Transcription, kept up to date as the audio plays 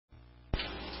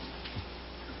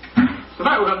In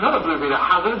fact, we've got another blueberry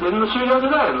hazard in the studio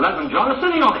today. Les and John are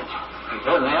sitting on it. They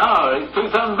certainly are. It's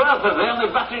 2-ton Bertha, the only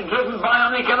battery-driven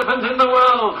bionic elephant in the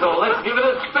world, so let's give it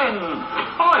a spin.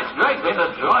 Oh, it's great being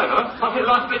a driver. What's it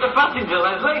like being a passenger,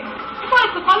 Leslie? Well,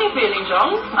 it's a funny feeling,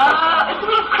 John. It's a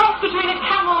sort of cross between a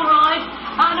camel ride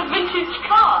and a vintage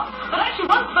car. But actually,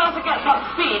 once Bertha gets up to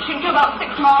speed, she can do about 6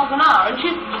 miles an hour, and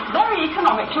she's very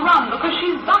economic to run because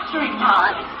she's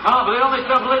battery-powered. Oh, but the only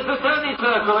trouble is the turning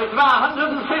circle. It's about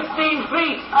 115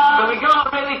 feet, so we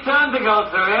can't really turn to go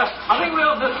through here. I think we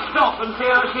ought to stop and see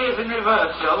how she is in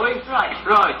reverse, shall we? Right.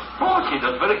 Right. Oh, she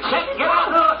does very... Chip, get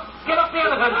out those... Get up the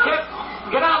elephant, Chip.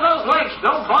 Get out those legs.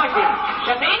 Don't bite him.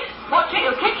 Chippy, watch it,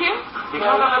 he'll kick you. You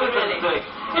can't have anything.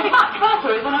 In fact,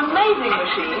 Bertha is an amazing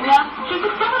machine. She was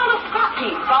discovered on a scrap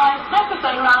heap by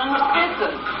Jefferson and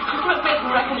McPherson. Mr.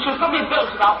 McPherson reckons she was probably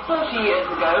built about 40 years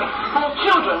ago for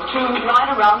children to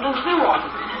ride around a zoo on.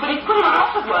 But he's put in a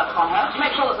lot of work on her to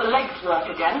make sure that the legs work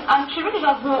again, and she really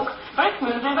does walk very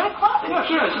smoothly and very quietly. Yeah,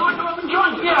 cheers. You want to come up and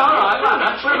join us? Yeah, all right.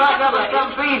 We're about to have a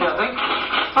stampede, I think.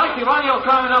 Actually, while you're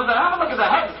climbing up there, have a look at the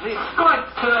heads. It's quite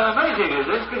amazing, is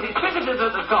this? Because it's ticketed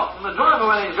at the top, and the driver,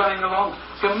 when he's going along,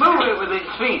 can move it with his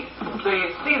feet. So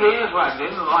you see the ears wagged in,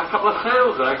 like a couple of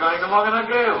sails there going along in a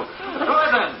gale.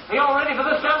 Right then, are you all ready for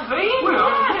the stampede? We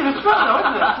are. It's fun,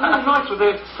 isn't it? It's really nice with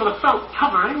the sort of felt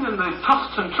covering and the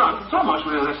tusks and trunk. It's almost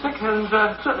realistic, and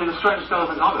certainly the strangest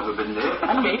elephant I've ever been near.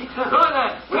 And me. Right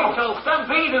then, we shall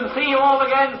stampede and see you all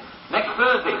again next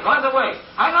Thursday. By the way,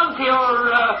 hang on to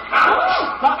your...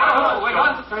 wait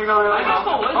on. Can you go really Hang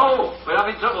on. Oh, we're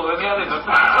having trouble with the elephant.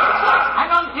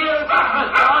 Hang on to your Christmas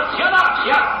cards. Shut up,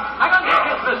 shut. Hang on to your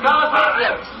Christmas cards, won't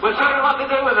you? We'll show you what to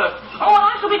do with them. Oh,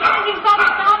 I shall be changing Santa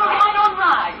down and ride on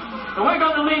rags. And we're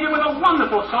going to leave you with a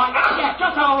wonderful sight. Yeah,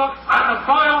 just have a look at the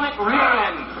bionic rear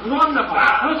end. Wonderful.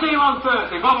 We'll see you on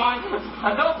Thursday. Bye-bye.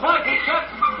 And don't bite it, chap.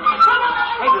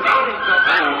 Bye-bye. Hey, the building's up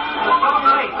there.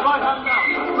 Right hand down.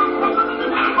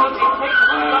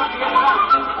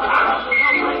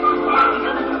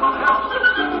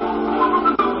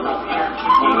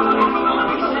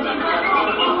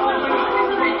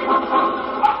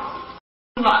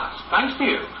 Lads, thanks to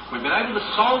you, we've been able to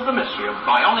solve the mystery of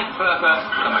Bionic Bertha,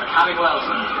 the mechanical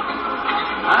elephant.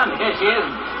 And here she is,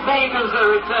 paying us a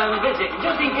return visit.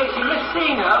 Just in case you missed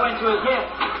seeing her when she was here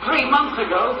 3 months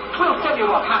ago, we'll tell you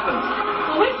what happened.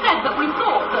 Well, we said that we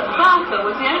thought that Bertha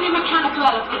was the only mechanical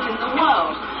elephant in the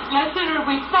world. No sooner have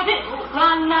we said it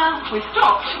than we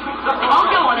stopped.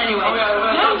 I'll go on anyway.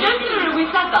 No sooner have we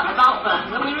said that about Bertha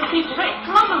than we received a great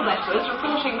flood of letters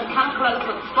reporting mechanical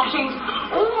elephant spottings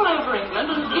all over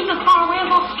England and even as far away as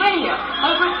Australia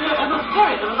over a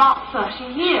period of about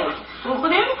 30 years. Well,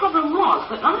 the only problem was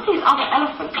that none of these other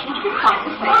elephants seemed to be quite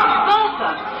the same as Bertha.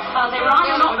 They were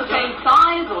either not the same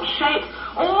size or shape,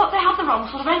 or they had the wrong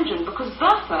sort of engine, because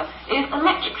Bertha is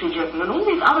electrically driven, and all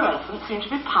these other elephants seem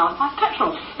to be powered by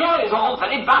petrol. Yeah, it was all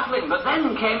very baffling, but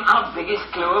then came our biggest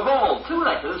clue of all. 2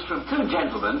 letters from 2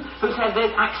 gentlemen who said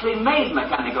they'd actually made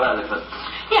mechanical elephants.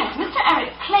 Yes, Mr.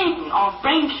 Eric Claydon of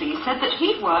Braintree said that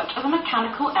he'd worked as a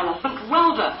mechanical elephant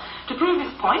welder. To prove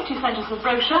his point, he sent us a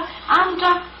brochure, and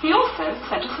he also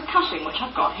sent us a cutting, which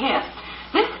I've got here.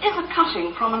 This is a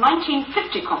cutting from a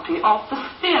 1950 copy of the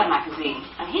Sphere magazine,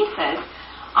 and he says,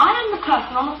 "I am the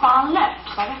person on the far left,"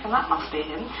 so I reckon that must be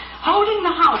him, "holding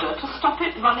the howdah to stop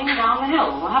it running down the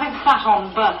hill." Well, having sat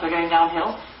on Bertha going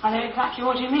downhill, I know exactly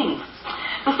what he means.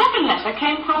 The second letter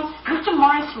came from Mr.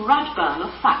 Maurice Radburn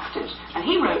of Thaxted, and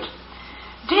he wrote,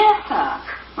 "Dear Sir,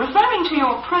 referring to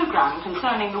your programme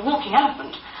concerning the walking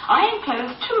elephant, I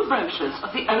enclose 2 brochures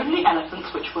of the only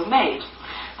elephants which were made.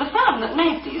 The firm that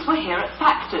made these were here at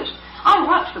Thaxted. I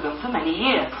worked for them for many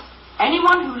years.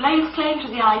 Anyone who lays claim to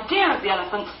the idea of the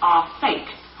elephants are fake.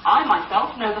 I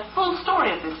myself know the full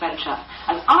story of this venture,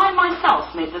 as I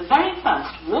myself made the very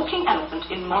first walking elephant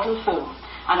in model form,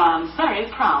 and I am very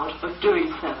proud of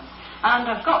doing so." And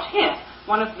I've got here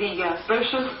one of the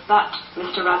brochures that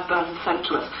Mr. Radburn has sent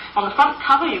to us. On the front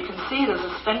cover you can see there's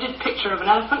a splendid picture of an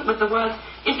elephant with the words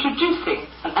 "Introducing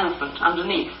an Elephant"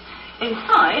 underneath.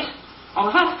 Inside, on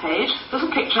the first page, there's a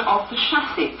picture of the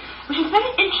chassis, which is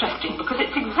very interesting because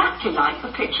it's exactly like the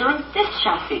picture of this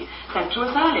chassis sent to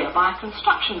us earlier by a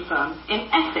construction firm in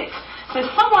Essex. So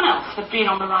someone else had been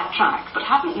on the right track but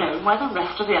hadn't known where the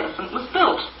rest of the elephant was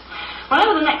built. Well,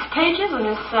 over the next pages in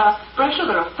this brochure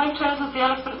there are photos of the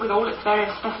elephant with all its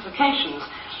various specifications,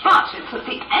 but it's at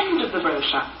the end of the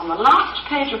brochure, on the last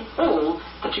page of all,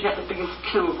 that you get the biggest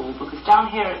clue of all, because down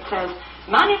here it says,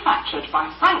 "Manufactured by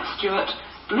Frank Stewart,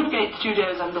 Bluegate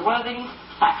Studios and the Worthings,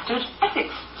 factored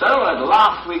ethics. So, at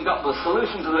last, we got the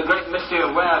solution to the great mystery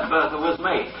of where Bertha was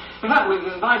made. In fact, we've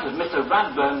invited Mr.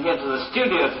 Radburn here to the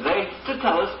studio today to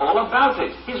tell us all about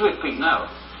it. He's with Pete now.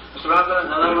 Mr. Radburn,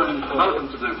 hello and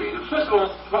welcome to Blue Beetle. First of all,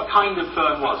 what kind of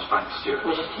firm was Frank Stewart? It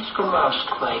was a physical mask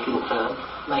making firm,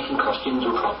 making costumes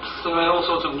and props. So they made all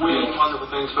sorts of weird and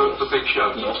wonderful things for big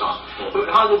shows and so on. Yes.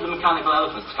 But how did the mechanical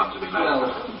elephants come to be made?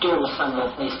 Well, during the summer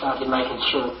they started making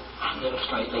short,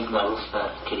 straight leg ones for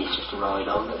kiddies just to ride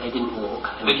on, but they didn't walk.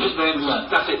 They just made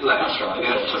static legs. That's right,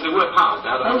 yes. yes. So they were powered.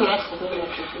 Oh yes, they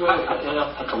were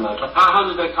petrol motor. How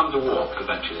did they come to walk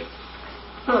eventually?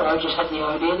 Well, I just had the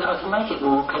idea that I could make it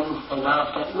walk, and they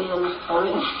laughed at me, and I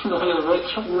went to my little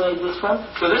workshop and made this one.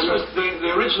 So this was the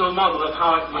original model of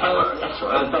how it would work? That's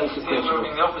right, basically. Here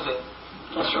moving the opposite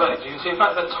That's right. You can see, in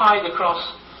fact, they're tied across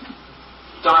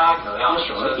diagonally, aren't That's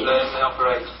they? right, So yes. they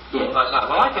operate Yes. like that.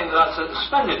 Well, I think that's a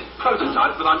splendid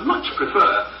prototype, but I much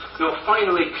prefer your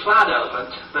finely clad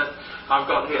elephant that I've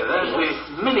got here. There's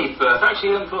the mini Bertha.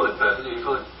 Actually, you don't call it Bertha, do you? You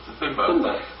call it Bimbo.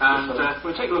 Bimbo. And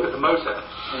we'll take a look at the motor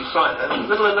inside there.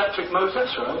 Little electric motor.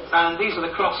 That's right. And these are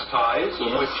the cross ties,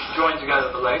 Yes. which join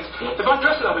together the legs. Yes. If I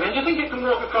dress it up again, do you think it can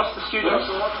walk across the studio Yes.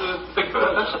 floor to Big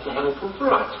Bertha? That's up to helpful.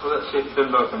 Right, well, let's see if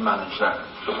Bimbo can manage that.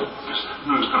 Just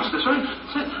move across this way.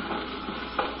 That's it.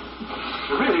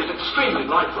 It really is extremely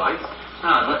lifelike.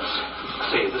 Now, let's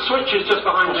see. The switch is just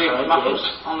behind the That's right, muffles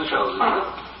yes. on the shoulders.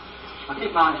 I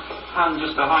keep my hand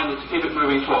just behind it to keep it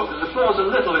moving forward, because the floor's a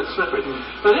little bit slippery.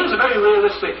 But it is a very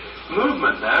realistic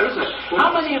movement there, isn't it?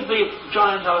 How many of the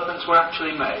giant elephants were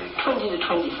actually made? 20 to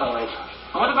 25.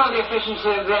 And what about the efficiency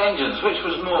of the engines? Which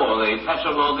was more, the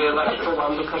petrol or the electric? Petrol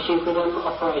one, because you could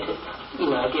operate it,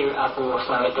 gear it up or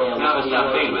slow it down. You have a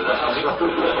stampede with that.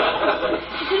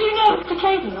 Did you know Mr.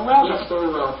 Clayton, the welder? Yes,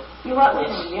 very well. You worked with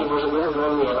Yes, him, he did you? was a welder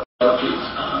on the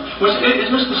Is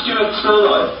Mr. Stewart still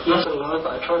alive? Yes, alive,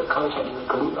 but I tried to contact him, I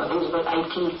couldn't. I think it was about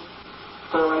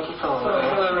 84, 85.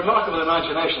 Well, a remarkable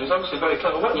imagination. It's obviously very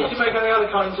clever. What, Yes. Did you make any other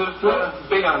kinds of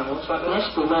big animals like this?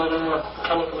 Yes, we made a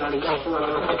mechanical alligator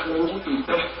running on a petrol engine.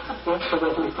 Yes, for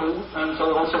weapons pool. And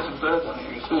so all sorts of birds on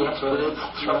it. Yes, birds.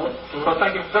 That's right. Well,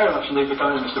 thank you very much indeed for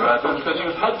coming, Mr. Radburn, because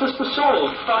you've helped us to solve,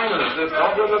 finally, the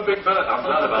problem of Big Bertha. I'm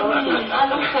glad about that. And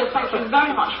also thank you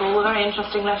very much for all the very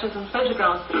interesting letters and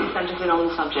photographs that you sent us in on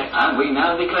the subject. And we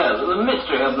now declare that the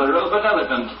mystery of the robot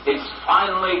elephant is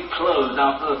finally closed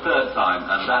after the third time,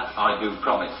 and that I do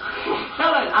promise. Now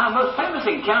then, our most famous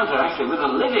encounter actually with a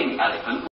living elephant